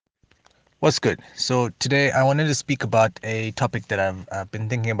What's good? So today I wanted to speak about a topic that I've been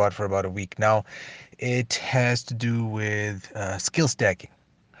thinking about for about a week now. It has to do with skill stacking,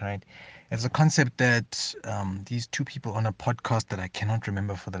 right? It's a concept that these two people on a podcast that I cannot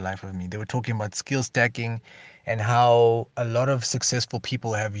remember for the life of me, they were talking about skill stacking and how a lot of successful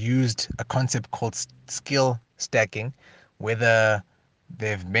people have used a concept called skill stacking, whether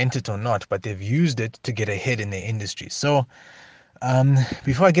they've meant it or not, but they've used it to get ahead in their industry. So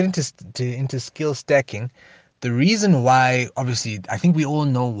before I get into skill stacking, the reason why, obviously, I think we all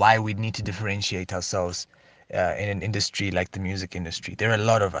know why we need to differentiate ourselves in an industry like the music industry. There are a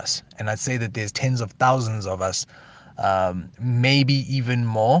lot of us, and I'd say that there's tens of thousands of us, maybe even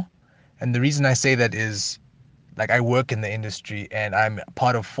more. And the reason I say that is, like, I work in the industry and I'm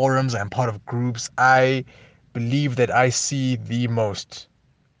part of forums, I'm part of groups. I believe that I see the most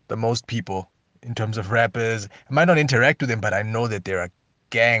people in terms of rappers. I might not interact with them, but I know that there are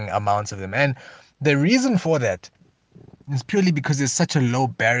gang amounts of them. And the reason for that is purely because there's such a low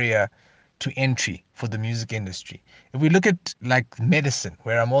barrier to entry for the music industry. If we look at like medicine,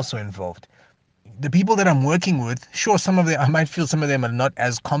 where I'm also involved, the people that I'm working with, sure, some of them, I might feel some of them are not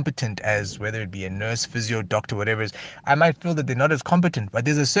as competent as whether it be a nurse, physio, doctor, whatever it is. I might feel that they're not as competent, but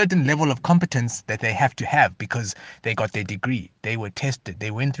there's a certain level of competence that they have to have because they got their degree. They were tested.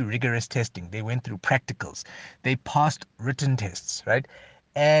 They went through rigorous testing. They went through practicals. They passed written tests, right?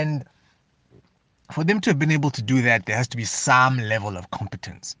 And for them to have been able to do that, there has to be some level of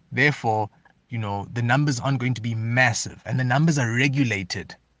competence. Therefore, the numbers aren't going to be massive, and the numbers are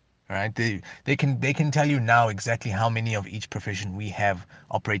regulated, right? They can tell you now exactly how many of each profession we have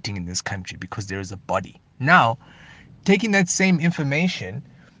operating in this country because there is a body. Now, taking that same information,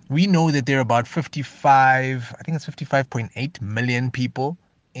 we know that there are about 55, I think it's 55.8 million people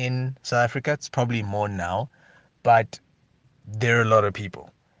in South Africa. It's probably more now, but there are a lot of people.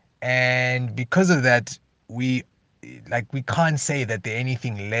 And because of that, we we can't say that they're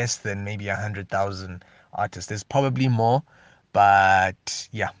anything less than maybe 100,000 artists. There's probably more, but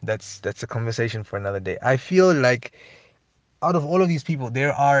yeah, that's a conversation for another day. I feel like out of all of these people,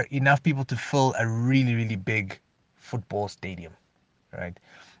 there are enough people to fill a really, really big football stadium, right?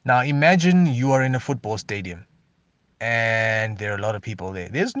 Now imagine you are in a football stadium and there are a lot of people there.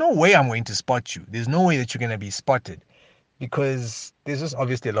 There's no way I'm going to spot you. There's no way that you're going to be spotted because there's just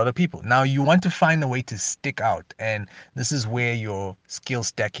obviously a lot of people. Now you want to find a way to stick out, and this is where your skill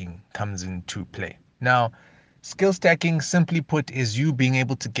stacking comes into play. Now, skill stacking, simply put, is you being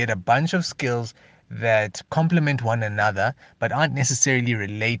able to get a bunch of skills that complement one another but aren't necessarily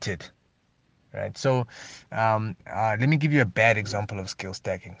related, right? So, let me give you a bad example of skill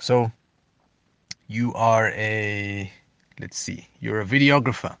stacking. So, you are let's see, you're a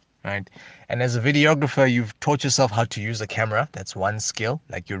videographer, right? And as a videographer, you've taught yourself how to use a camera. That's one skill.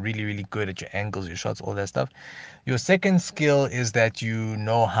 Like, you're really, really good at your angles, your shots, all that stuff. Your second skill is that you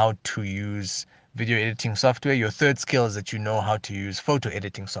know how to use video editing software. Your third skill is that you know how to use photo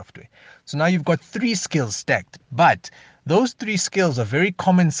editing software. So now you've got three skills stacked, but those three skills are very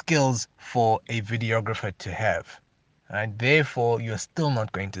common skills for a videographer to have, right? Therefore, you're still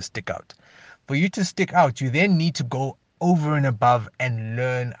not going to stick out. For you to stick out, you then need to go over and above and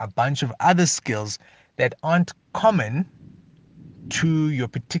learn a bunch of other skills that aren't common to your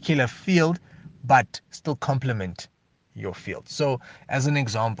particular field, but still complement your field. So, as an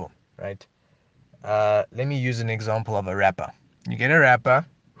example, right? Let me use an example of a rapper. You get a rapper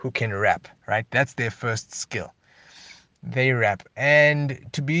who can rap, right? That's their first skill. They rap, and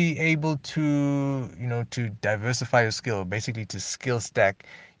to be able to, to diversify your skill, basically to skill stack,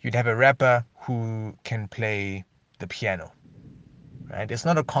 you'd have a rapper who can play the piano, right? It's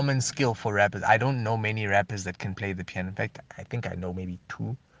not a common skill for rappers. I don't know many rappers that can play the piano. In fact, I think I know maybe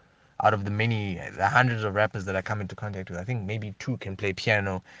two out of the hundreds of rappers that I come into contact with. I think maybe two can play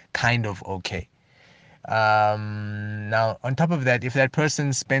piano kind of okay. Now, on top of that, if that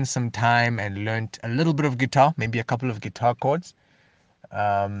person spends some time and learned a little bit of guitar, maybe a couple of guitar chords,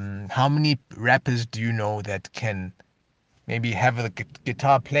 how many rappers do you know that can maybe have the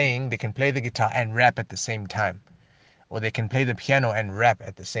guitar playing, they can play the guitar and rap at the same time, or they can play the piano and rap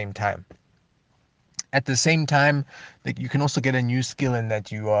at the same time? At the same time, like, you can also get a new skill in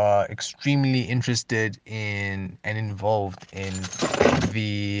that you are extremely interested in and involved in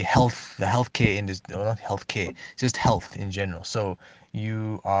the healthcare industry, or not healthcare, just health in general. So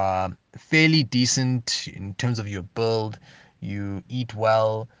you are fairly decent in terms of your build, you eat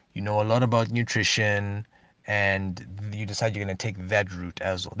well, you know a lot about nutrition, and you decide you're going to take that route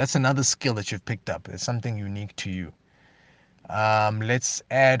as well. That's another skill that you've picked up. It's something unique to you. Let's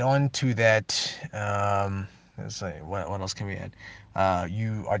add on to that. Let's say, what else can we add?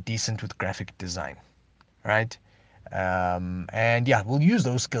 You are decent with graphic design, right? And yeah, we'll use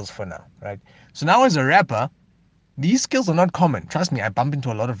those skills for now, right? So now as a rapper, these skills are not common. Trust me, I bump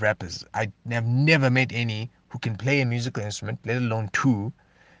into a lot of rappers. I have never met any who can play a musical instrument, let alone two,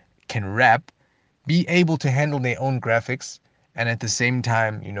 can rap, be able to handle their own graphics, and at the same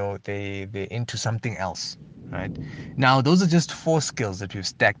time, they're into something else, right? Now, those are just four skills that we've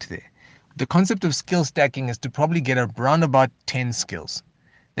stacked there. The concept of skill stacking is to probably get around about 10 skills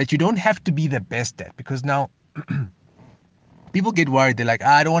that you don't have to be the best at, because now people get worried. They're like,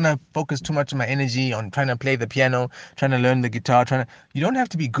 I don't want to focus too much of my energy on trying to play the piano, trying to learn the guitar, trying to. You don't have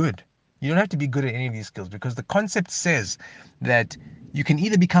to be good. You don't have to be good at any of these skills, because the concept says that you can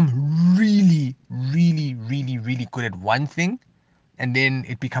either become really, really, really, really good at one thing, and then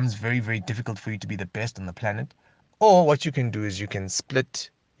it becomes very, very difficult for you to be the best on the planet. Or what you can do is you can split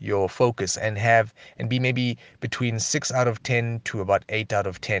your focus and be maybe between 6 out of 10 to about 8 out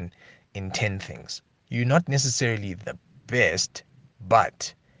of 10 in 10 things. You're not necessarily the best,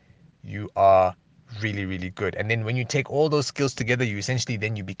 but you are really, really good. And then when you take all those skills together, you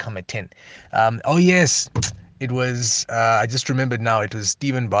become a 10. Oh yes, it was I just remembered now, it was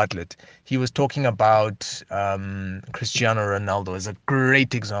Stephen Bartlett. He was talking about Cristiano Ronaldo as a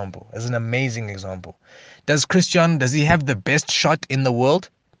great example, as an amazing example. Does he have the best shot in the world?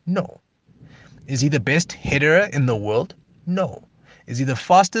 No. Is he the best hitter in the world? No. Is he the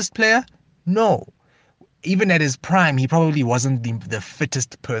fastest player? No. Even at his prime, he probably wasn't the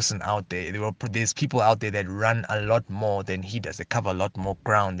fittest person out there. There's people out there that run a lot more than he does. They cover a lot more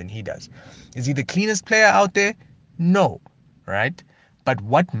ground than he does. Is he the cleanest player out there? No, right? But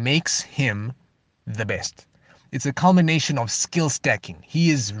what makes him the best? It's a culmination of skill stacking.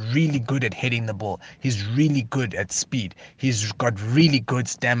 He is really good at hitting the ball. He's really good at speed. He's got really good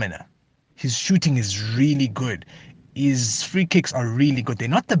stamina. His shooting is really good. His free kicks are really good. They're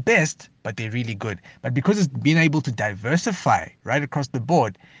not the best, but they're really good. But because it's been able to diversify right across the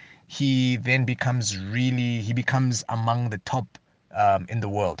board, he becomes among the top in the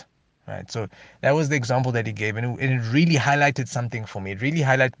world. Right. So that was the example that he gave, and it really highlighted something for me. It really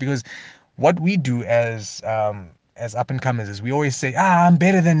highlighted, because what we do as up and comers is we always say, I'm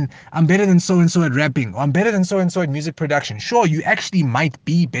better than so and so at rapping, or I'm better than so and so at music production. Sure, you actually might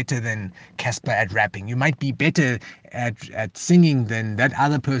be better than Casper at rapping. You might be better at singing than that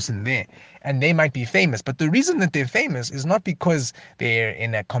other person there, and they might be famous. But the reason that they're famous is not because they're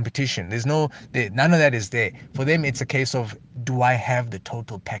in a competition. None of that is there for them. It's a case of, do I have the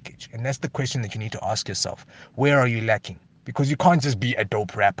total package? And that's the question that you need to ask yourself. Where are you lacking? Because you can't just be a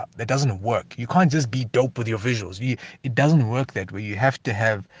dope rapper. That doesn't work. You can't just be dope with your visuals. It doesn't work that way. You have to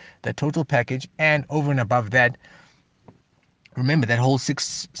have the total package, and over and above that, remember that whole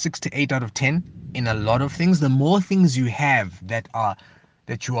six to 8 out of 10 in a lot of things. The more things you have that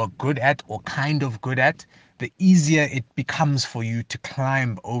you are good at or kind of good at, the easier it becomes for you to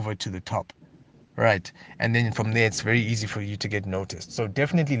climb over to the top. Right. And then from there, it's very easy for you to get noticed. So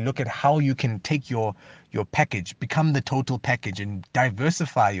definitely look at how you can take your package, become the total package, and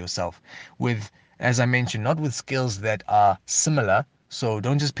diversify yourself with, as I mentioned, not with skills that are similar. So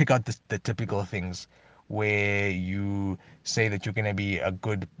don't just pick out the typical things where you say that you're going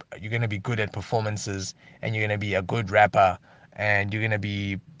to be good at performances, and you're going to be a good rapper, and you're going to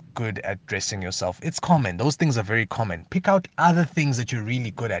be good at dressing yourself. It's common. Those things are very common. Pick out other things that you're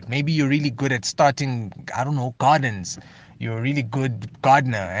really good at. Maybe you're really good at starting, I don't know, gardens. You're a really good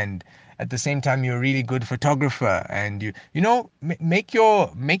gardener, and at the same time you're a really good photographer, and make your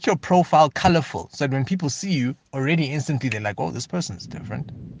profile colorful, so that when people see you already, instantly they're like, oh, this person's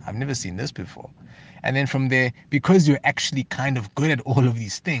different. I've never seen this before. And then from there, because you're actually kind of good at all of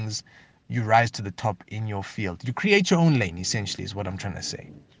these things, you rise to the top in your field. You create your own lane, essentially, is what I'm trying to say.